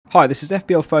Hi, this is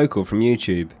FPL Focal from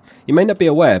YouTube. You may not be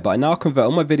aware, but I now convert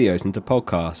all my videos into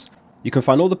podcasts. You can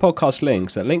find all the podcast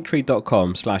links at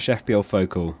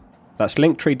linktree.com/FPLFocal. That's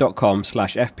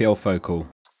linktree.com/FPLFocal.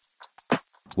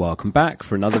 Welcome back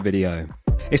for another video.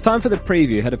 It's time for the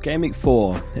preview ahead of Gameweek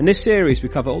 4. In this series we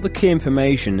cover all the key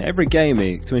information every game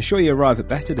week to ensure you arrive at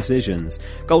better decisions.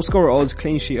 Goal scorer odds,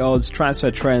 clean sheet odds,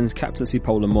 transfer trends, captaincy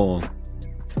poll and more.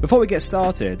 Before we get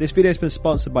started, this video has been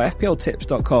sponsored by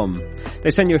FPLtips.com.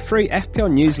 They send you a free FPL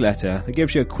newsletter that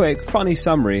gives you a quick, funny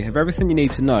summary of everything you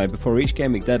need to know before each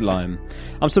game week deadline.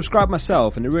 I'm subscribed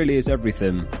myself and it really is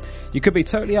everything. You could be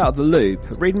totally out of the loop,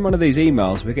 but reading one of these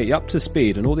emails will get you up to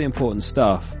speed on all the important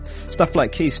stuff. Stuff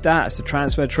like key stats, the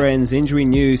transfer trends, injury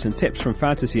news and tips from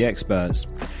fantasy experts.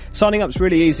 Signing up's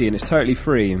really easy and it's totally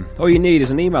free. All you need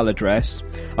is an email address.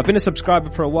 I've been a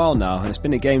subscriber for a while now and it's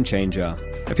been a game changer.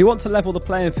 If you want to level the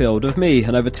playing field with me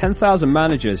and over 10,000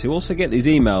 managers who also get these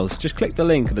emails, just click the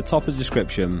link at the top of the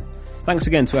description. Thanks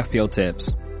again to FPL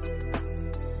Tips.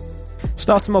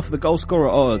 Starting off with the goal scorer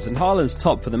odds, and Haaland's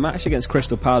top for the match against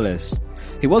Crystal Palace.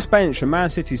 He was benched for Man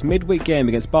City's midweek game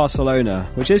against Barcelona,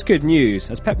 which is good news,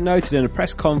 as Pep noted in a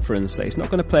press conference that he's not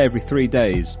going to play every 3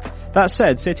 days. That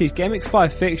said, City's Gameweek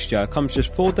 5 fixture comes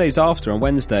just 4 days after on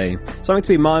Wednesday, something to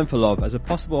be mindful of as a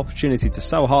possible opportunity to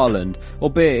sell Haaland,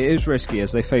 albeit it is risky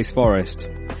as they face Forest.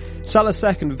 Salah's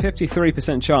second with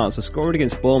 53% chance of scoring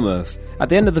against Bournemouth. At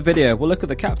the end of the video, we'll look at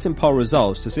the captain poll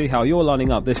results to see how you're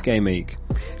lining up this game week.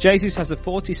 Jesus has a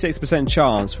 46%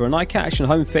 chance for an eye-catching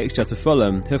home fixture to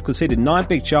Fulham, who have conceded 9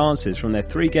 big chances from their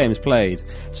 3 games played,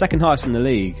 second highest in the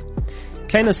league.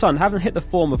 Kane and Son haven't hit the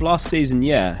form of last season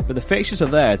yet, but the fixtures are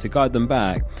there to guide them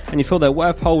back, and you feel they're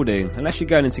worth holding unless you're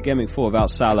going into Gameweek 4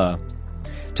 without Salah.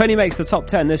 Tony makes the top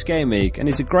 10 this game week and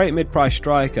is a great mid-price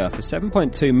striker for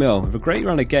 7.2 mil with a great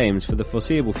run of games for the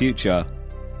foreseeable future.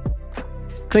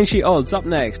 Clean sheet odds up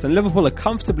next, and Liverpool are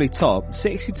comfortably top,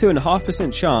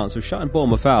 62.5% chance of shutting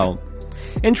Bournemouth out.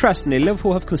 Interestingly,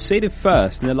 Liverpool have conceded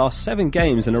first in their last 7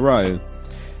 games in a row.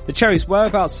 The Cherries were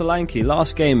without Solanke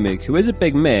last game week, who is a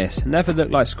big miss and never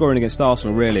looked like scoring against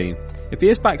Arsenal really. If he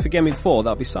is back for Game Week 4,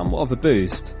 that'll be somewhat of a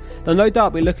boost. They'll no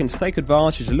doubt be looking to take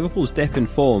advantage of Liverpool's dip in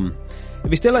form. If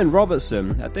you still own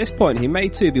Robertson, at this point he may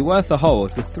too be worth a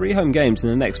hold with 3 home games in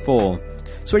the next 4.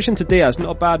 Switching to Diaz, not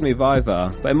a bad move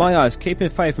either, but in my eyes keeping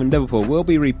faith in Liverpool will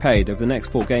be repaid over the next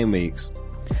 4 game weeks.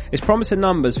 It's promising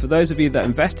numbers for those of you that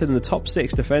invested in the top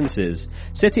 6 defences.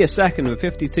 City are second with a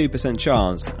 52%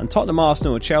 chance, and Tottenham,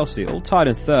 Arsenal and Chelsea all tied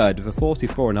in third with a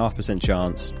 44.5%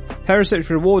 chance. Perisic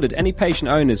rewarded any patient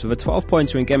owners with a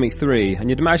 12-pointer in Game Week 3, and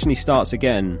you'd imagine he starts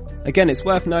again. Again, it's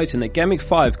worth noting that Game Week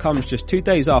 5 comes just 2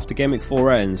 days after Game Week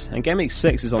 4 ends, and Game Week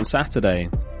 6 is on Saturday.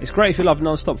 It's great if you love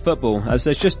non-stop football, as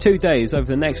there's just 2 days over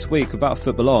the next week without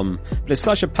football on, but it's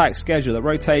such a packed schedule that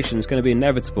rotation is going to be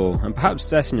inevitable, and perhaps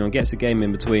Sessegnon gets a game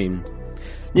in between.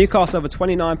 Newcastle have a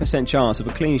 29% chance of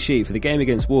a clean sheet for the game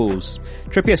against Wolves.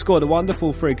 Trippier scored a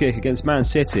wonderful free kick against Man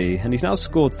City, and he's now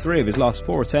scored 3 of his last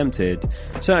 4 attempted.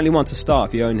 Certainly one to start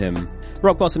if you own him.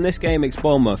 Rock bottom this game makes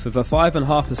Bournemouth with a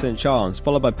 5.5% chance,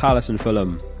 followed by Palace and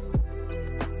Fulham.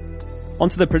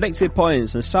 Onto the predicted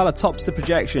points, and Salah tops the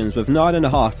projections with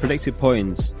 9.5 predicted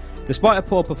points. Despite a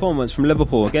poor performance from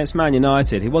Liverpool against Man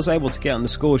United, he was able to get on the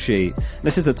score sheet.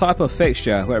 This is the type of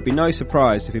fixture where it'd be no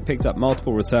surprise if he picked up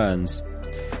multiple returns.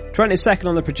 Trent is second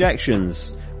on the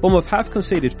projections. Bournemouth have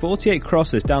conceded 48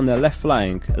 crosses down their left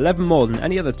flank, 11 more than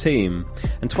any other team,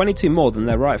 and 22 more than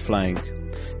their right flank.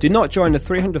 Do not join the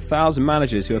 300,000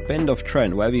 managers who have binned off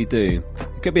Trent, whatever you do.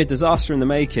 It could be a disaster in the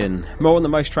making. More on the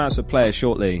most transferred players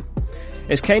shortly.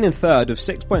 It's Kane in third with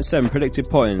 6.7 predicted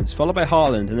points, followed by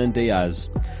Haaland and then Diaz.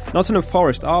 Nottingham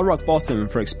Forest are rock bottom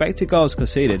for expected goals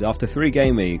conceded after 3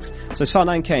 game weeks, so Son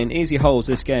and Kane easy holds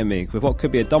this game week with what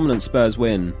could be a dominant Spurs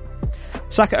win.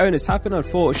 Saka owners have been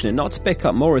unfortunate not to pick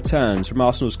up more returns from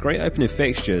Arsenal's great opening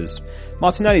fixtures.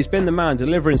 Martinelli's been the man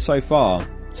delivering so far.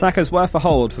 Saka's worth a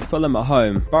hold for Fulham at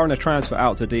home, barring a transfer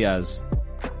out to Diaz.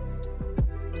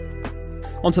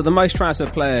 Onto the most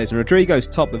transferred players, and Rodrigo's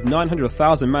top with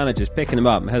 900,000 managers picking him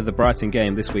up ahead of the Brighton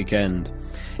game this weekend.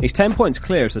 He's 10 points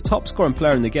clear as the top scoring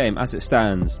player in the game as it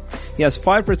stands. He has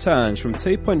 5 returns from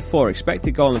 2.4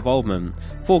 expected goal involvement,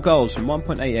 4 goals from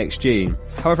 1.8 XG.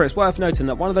 However, it's worth noting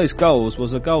that one of those goals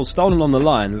was a goal stolen on the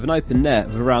line with an open net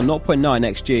with around 0.9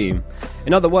 XG.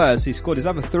 In other words, he scored his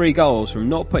other 3 goals from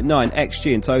 0.9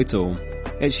 XG in total.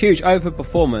 It's huge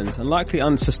overperformance and likely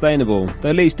unsustainable, though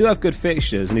Leeds do have good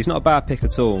fixtures and he's not a bad pick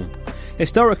at all.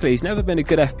 Historically, he's never been a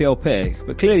good FPL pick,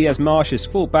 but clearly he has Marsh's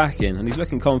full backing and he's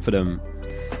looking confident.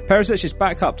 Perisic is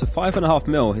back up to 5.5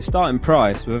 mil, his starting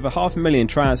price, with over 500,000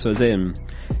 transfers in.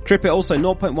 Trippier also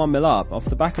 0.1 mil up off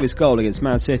the back of his goal against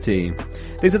Man City.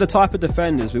 These are the type of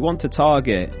defenders we want to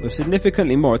target, with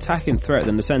significantly more attacking threat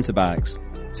than the centre-backs.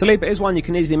 Saliba is one you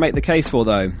can easily make the case for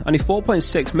though, only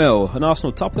 4.6 mil, and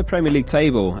Arsenal top of the Premier League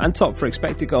table and top for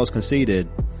expected goals conceded.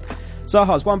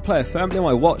 Zaha is one player firmly on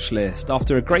my watch list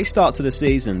after a great start to the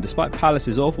season despite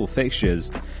Palace's awful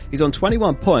fixtures. He's on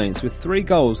 21 points with 3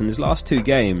 goals in his last 2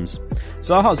 games.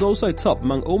 Zaha is also top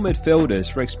among all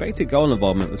midfielders for expected goal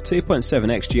involvement with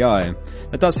 2.7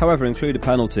 XGI. That does however include a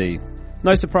penalty.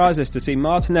 No surprises to see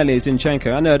Martinelli,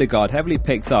 Zinchenko and Ødegaard heavily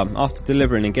picked up after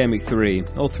delivering in Gameweek 3,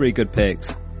 all 3 good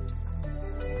picks.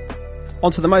 On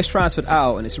to the most transferred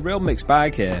out, and it's a real mixed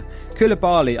bag here.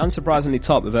 Koulibaly unsurprisingly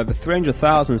top with over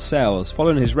 300,000 sales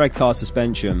following his red card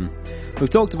suspension. We've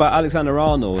talked about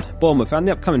Alexander-Arnold, Bournemouth and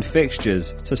the upcoming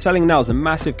fixtures, so selling now is a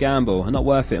massive gamble and not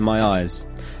worth it in my eyes.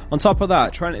 On top of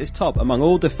that, Trent is top among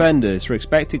all defenders for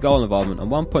expected goal involvement on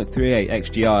 1.38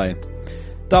 XGI.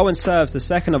 Darwin serves the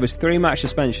second of his 3-match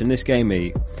suspension this game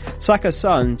week. Saka's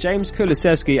son, James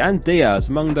Kulusevski and Diaz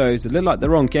among those that look like the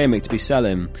wrong game week to be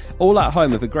selling, all at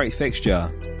home with a great fixture.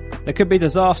 There could be a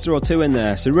disaster or 2 in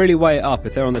there, so really weigh it up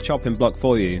if they're on the chopping block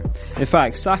for you. In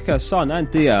fact, Saka, Son and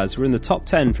Diaz were in the top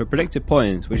 10 for predicted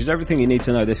points, which is everything you need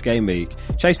to know this game week.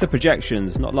 Chase the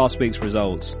projections, not last week's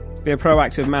results. Be a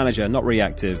proactive manager, not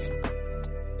reactive.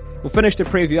 We'll finish the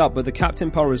preview up with the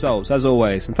captain poll results as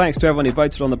always, and thanks to everyone who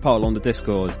voted on the poll on the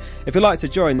Discord. If you'd like to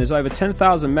join, there's over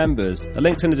 10,000 members, a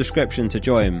link's in the description to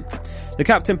join. The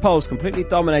captain poll is completely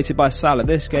dominated by Salah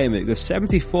this game week with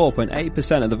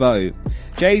 74.8% of the vote.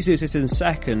 Jesus is in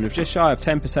second with just shy of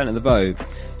 10% of the vote.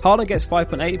 Haaland gets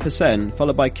 5.8%,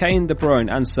 followed by Kane, De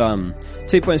Bruyne and Son.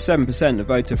 2.7% have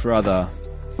voted for other.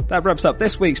 That wraps up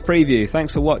this week's preview.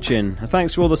 Thanks for watching, and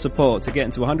thanks for all the support to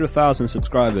getting to 100,000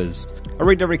 subscribers. I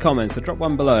read every comment, so drop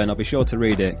one below and I'll be sure to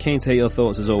read it. Keen to hear your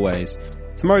thoughts as always.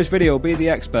 Tomorrow's video will be the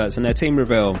experts and their team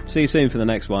reveal. See you soon for the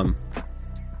next one.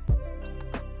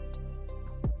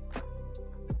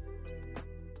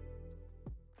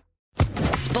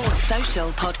 Sports Social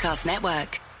Podcast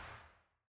Network.